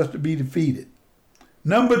cause us to be defeated.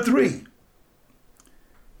 Number 3,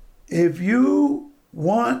 if you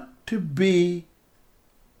want to be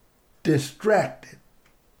distracted,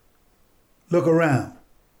 look around.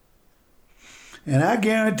 And I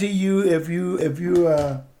guarantee you, if you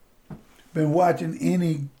been watching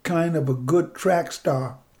any kind of a good track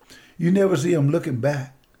star, you never see them looking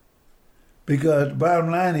back. Because the bottom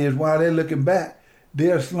line is, while they're looking back,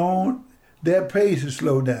 their pace is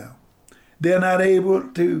slowed down. They're not able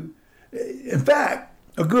to, in fact,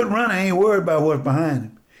 a good runner ain't worried about what's behind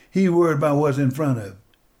him. He's worried about what's in front of him.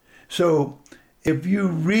 So if you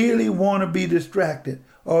really want to be distracted,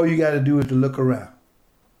 all you got to do is to look around.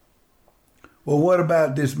 Well, what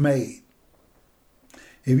about dismayed?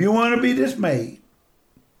 If you want to be dismayed,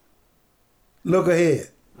 look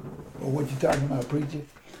ahead. Well, what you talking about, preacher?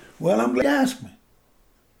 Well, I'm glad you asked me.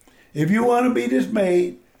 If you want to be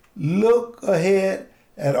dismayed, look ahead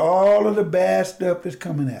at all of the bad stuff that's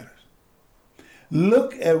coming at us.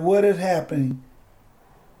 Look at what is happening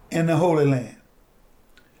in the Holy Land.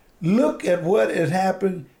 Look at what is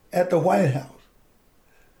happening at the White House.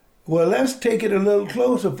 Well, let's take it a little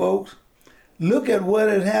closer, folks. Look at what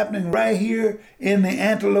is happening right here in the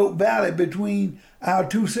Antelope Valley between our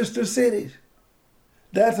two sister cities.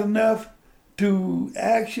 That's enough to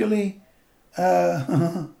actually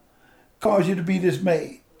cause you to be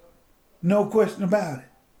dismayed. No question about it.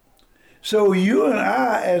 So you and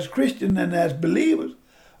I, as Christians and as believers,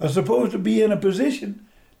 are supposed to be in a position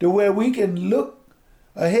to where we can look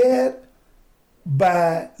ahead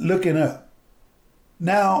by looking up.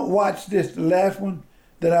 Now watch this, the last one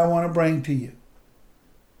that I want to bring to you.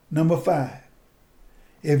 Number 5.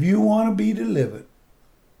 If you want to be delivered,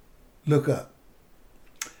 look up.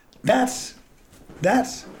 That's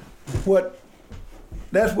what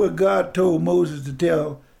God told Moses to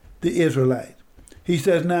tell the Israelites. He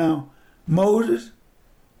says, now, Moses,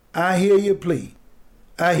 I hear your plea.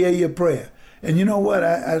 I hear your prayer. And you know what?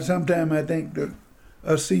 I sometimes I think that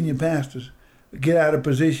us senior pastors get out of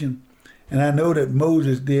position, and I know that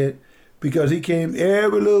Moses did, because he came,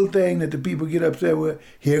 every little thing that the people get upset with,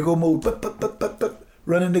 here go Moses,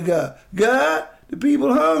 running to God. God, the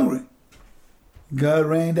people hungry. God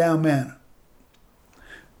rained down manna.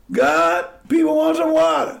 God, people want some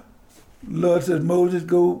water. Lord says, Moses,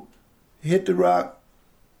 go hit the rock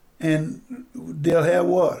and they'll have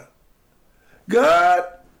water. God,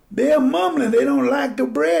 they're mumbling. They don't like the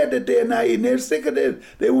bread that they're not eating. They're sick of this.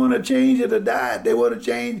 They want to change the diet. They want to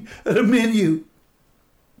change the menu.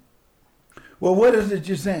 Well, what is it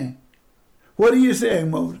you're saying? What are you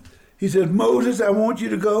saying, Moses? He says, Moses, I want you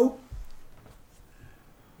to go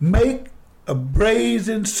make a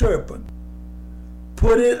brazen serpent,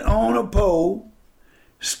 put it on a pole,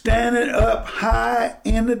 stand it up high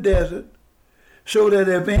in the desert, so that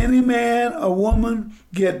if any man or woman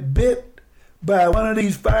get bit by one of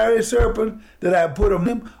these fiery serpents that I put on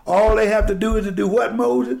them, all they have to do is to do what,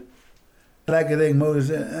 Moses? Like I think Moses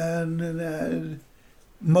said,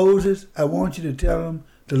 Moses, I want you to tell them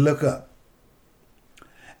to look up.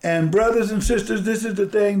 And brothers and sisters, this is the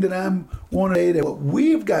thing that I'm wanting to say that what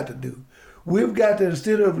we've got to do. We've got to,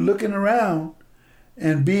 instead of looking around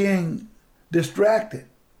and being distracted,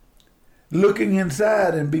 looking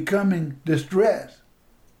inside and becoming distressed,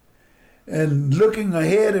 and looking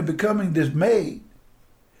ahead and becoming dismayed,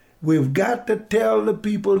 we've got to tell the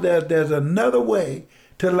people that there's another way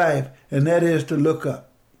to life, and that is to look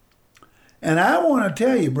up. And I want to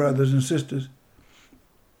tell you, brothers and sisters,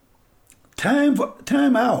 time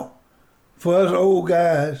out for us old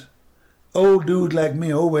guys, old dudes like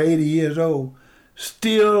me, over 80 years old,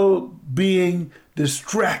 still being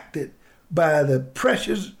distracted by the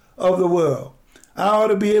pressures of the world. I ought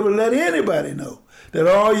to be able to let anybody know that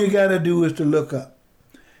all you got to do is to look up.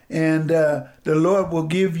 And the Lord will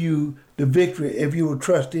give you the victory if you will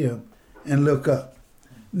trust Him and look up.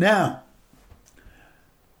 Now,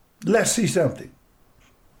 let's see something.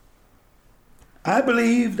 I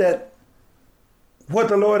believe that what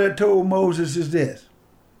the Lord had told Moses is this.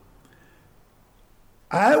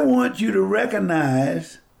 I want you to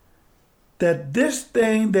recognize that this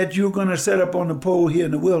thing that you're going to set up on the pole here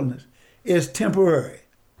in the wilderness is temporary.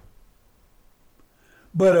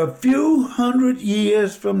 but a few hundred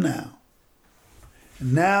years from now.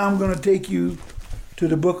 And now I'm going to take you to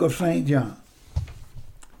the book of St. John.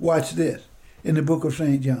 Watch this in the book of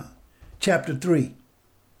St. John, chapter 3.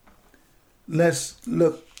 Let's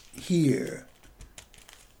look here.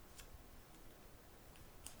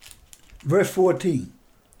 Verse 14.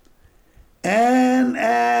 And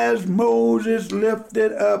as Moses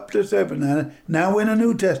lifted up the serpent, now we're in the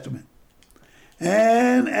New Testament.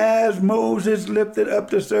 And as Moses lifted up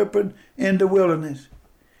the serpent in the wilderness,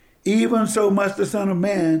 even so must the Son of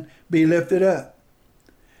Man be lifted up,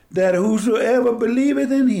 that whosoever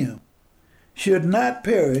believeth in him should not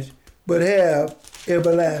perish, but have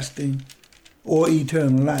everlasting or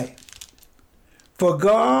eternal life. For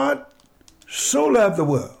God so loved the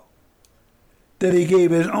world, that he gave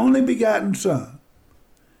his only begotten Son,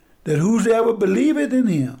 that whosoever believeth in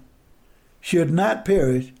him should not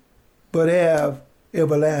perish, but have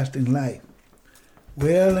everlasting life.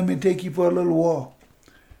 Well, let me take you for a little walk.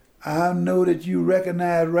 I know that you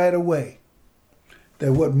recognize right away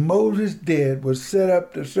that what Moses did was set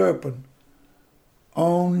up the serpent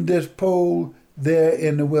on this pole there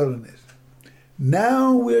in the wilderness.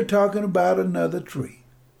 Now we're talking about another tree.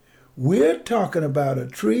 We're talking about a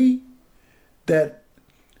tree that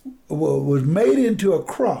was made into a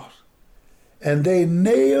cross, and they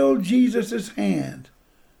nailed Jesus' hands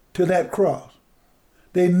to that cross.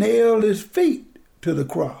 They nailed his feet to the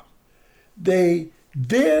cross. They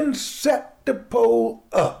then set the pole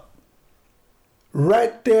up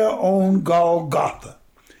right there on Golgotha.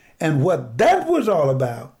 And what that was all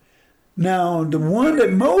about, now the one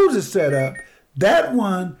that Moses set up, that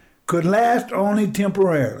one could last only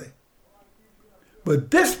temporarily.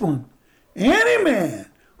 But this one, any man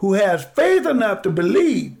who has faith enough to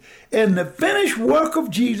believe in the finished work of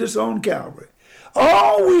Jesus on Calvary,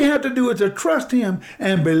 all we have to do is to trust him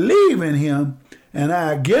and believe in him, and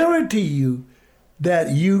I guarantee you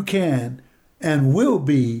that you can and will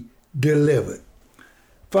be delivered.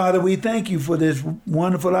 Father, we thank you for this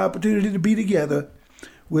wonderful opportunity to be together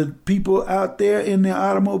with people out there in their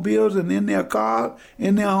automobiles and in their cars,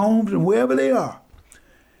 in their homes, and wherever they are.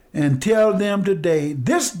 And tell them today,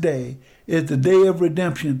 this day is the day of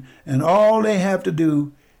redemption, and all they have to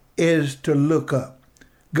do is to look up.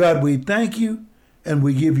 God, we thank you, and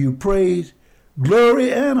we give you praise,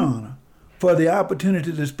 glory, and honor for the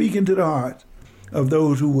opportunity to speak into the hearts of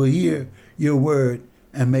those who will hear your word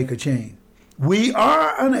and make a change. We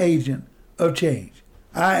are an agent of change.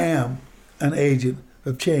 I am an agent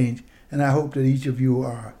of change, and I hope that each of you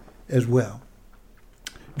are as well.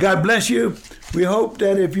 God bless you. We hope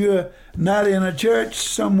that if you're not in a church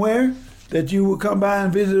somewhere, that you will come by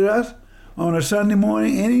and visit us on a Sunday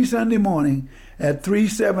morning, any Sunday morning, at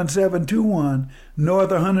 37721 North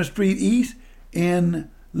 100th Street East in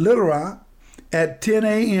Little Rock. At 10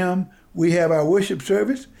 a.m., we have our worship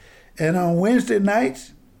service. And on Wednesday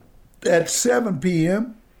nights at 7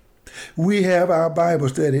 p.m., we have our Bible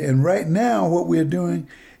study. And right now, what we're doing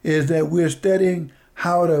is that we're studying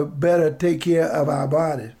how to better take care of our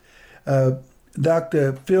bodies.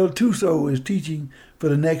 Dr. Phil Tuso is teaching for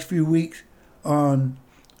the next few weeks on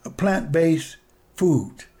plant-based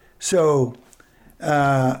foods. So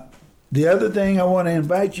the other thing I want to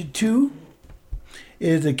invite you to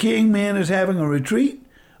is the King Men is having a retreat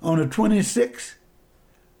on the 26th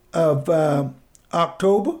of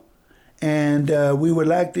October, and we would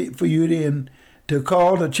like for you to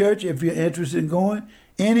call the church if you're interested in going.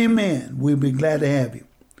 Any man, we'll be glad to have you.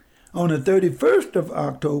 On the 31st of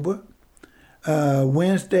October,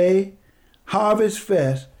 Wednesday, Harvest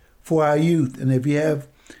Fest for our youth. And if you have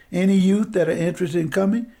any youth that are interested in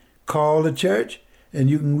coming, call the church, and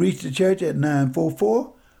you can reach the church at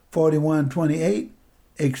 944-4128,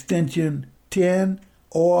 extension 10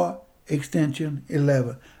 or extension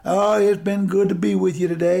 11. Oh, it's been good to be with you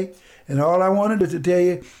today. And all I wanted is to tell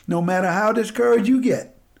you, no matter how discouraged you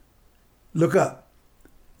get, look up.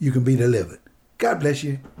 You can be delivered. God bless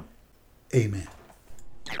you. Amen.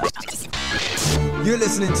 You're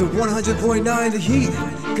listening to 100.9 The Heat,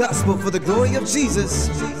 Gospel for the Glory of Jesus,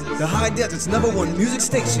 the High Desert's #1 music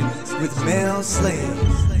station with Mel Slade.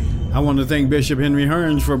 I want to thank Bishop Henry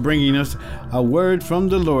Hearns for bringing us a word from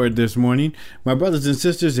the Lord this morning. My brothers and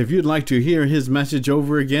sisters, if you'd like to hear his message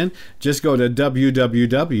over again, just go to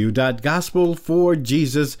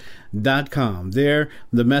www.gospelforjesus.com. There,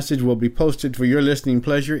 the message will be posted for your listening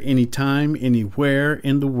pleasure anytime, anywhere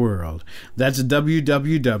in the world. That's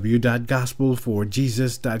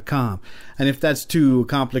www.gospelforjesus.com. And if that's too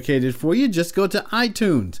complicated for you, just go to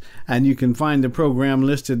iTunes, and you can find the program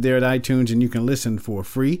listed there at iTunes, and you can listen for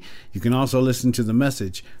free. You can also listen to the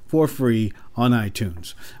message for free on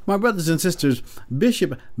iTunes. My brothers and sisters,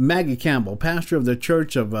 Bishop Maggie Campbell, pastor of the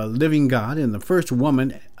Church of Living God and the first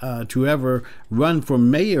woman to ever run for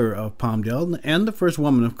mayor of Palmdale and the first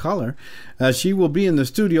woman of color, she will be in the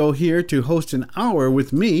studio here to host an hour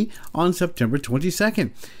with me on September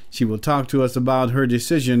 22nd. She will talk to us about her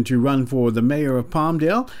decision to run for the mayor of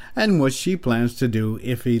Palmdale and what she plans to do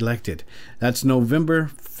if elected. That's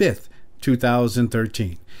November 5th,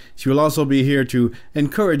 2013. She will also be here to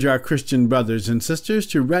encourage our Christian brothers and sisters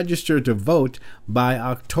to register to vote by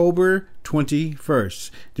October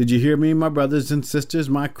 21st. Did you hear me, my brothers and sisters,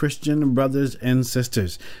 my Christian brothers and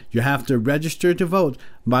sisters? You have to register to vote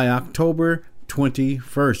by October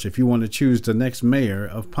 21st if you want to choose the next mayor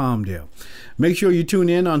of Palmdale. Make sure you tune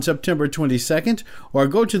in on September 22nd or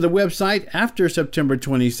go to the website after September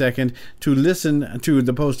 22nd to listen to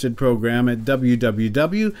the posted program at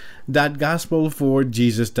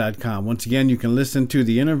www.gospelforjesus.com. Once again, you can listen to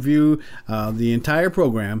the interview, the entire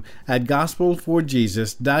program at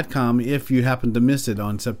gospelforjesus.com if you happen to miss it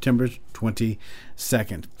on September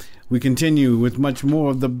 22nd. We continue with much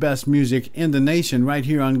more of the best music in the nation right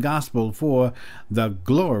here on Gospel for the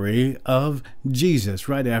Glory of Jesus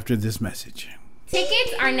right after this message.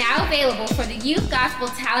 Tickets are now available for the Youth Gospel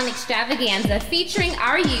Talent Extravaganza featuring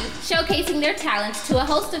our youth showcasing their talents to a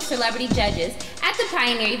host of celebrity judges at the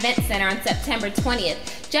Pioneer Event Center on September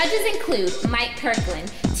 20th. Judges include Mike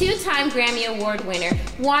Kirkland, two-time Grammy Award winner,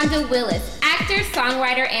 Wanda Willis, actor,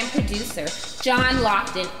 songwriter, and producer, John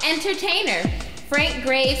Lofton, entertainer, Frank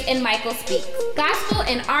Graves and Michael Speaks, gospel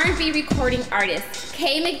and R&B recording artists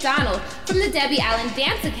Kay McDonald from the Debbie Allen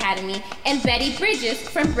Dance Academy and Betty Bridges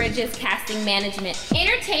from Bridges Casting Management.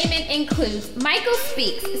 Entertainment includes Michael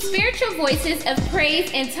Speaks, spiritual voices of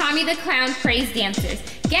praise, and Tommy the Clown praise dancers.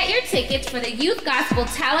 Get your tickets for the Youth Gospel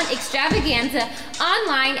Talent Extravaganza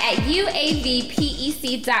online at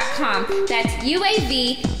uavpec.com. That's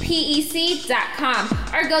uavpec.com.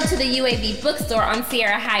 Or go to the UAV bookstore on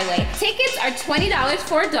Sierra Highway. Tickets are $20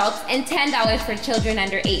 for adults and $10 for children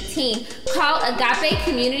under 18. Call Agape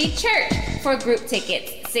Community Church for group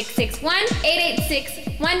tickets.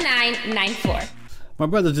 661-886-1994. My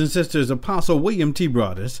brothers and sisters, Apostle William T.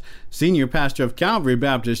 Broadus, Senior Pastor of Calvary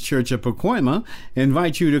Baptist Church of Pacoima,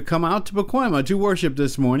 invites you to come out to Pacoima to worship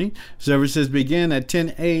this morning. Services begin at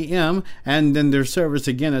 10 a.m. and then their service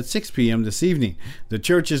again at 6 p.m. this evening. The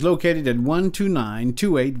church is located at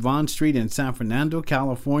 12928 Vaughn Street in San Fernando,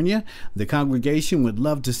 California. The congregation would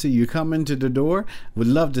love to see you come into the door, would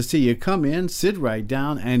love to see you come in, sit right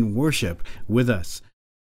down, and worship with us.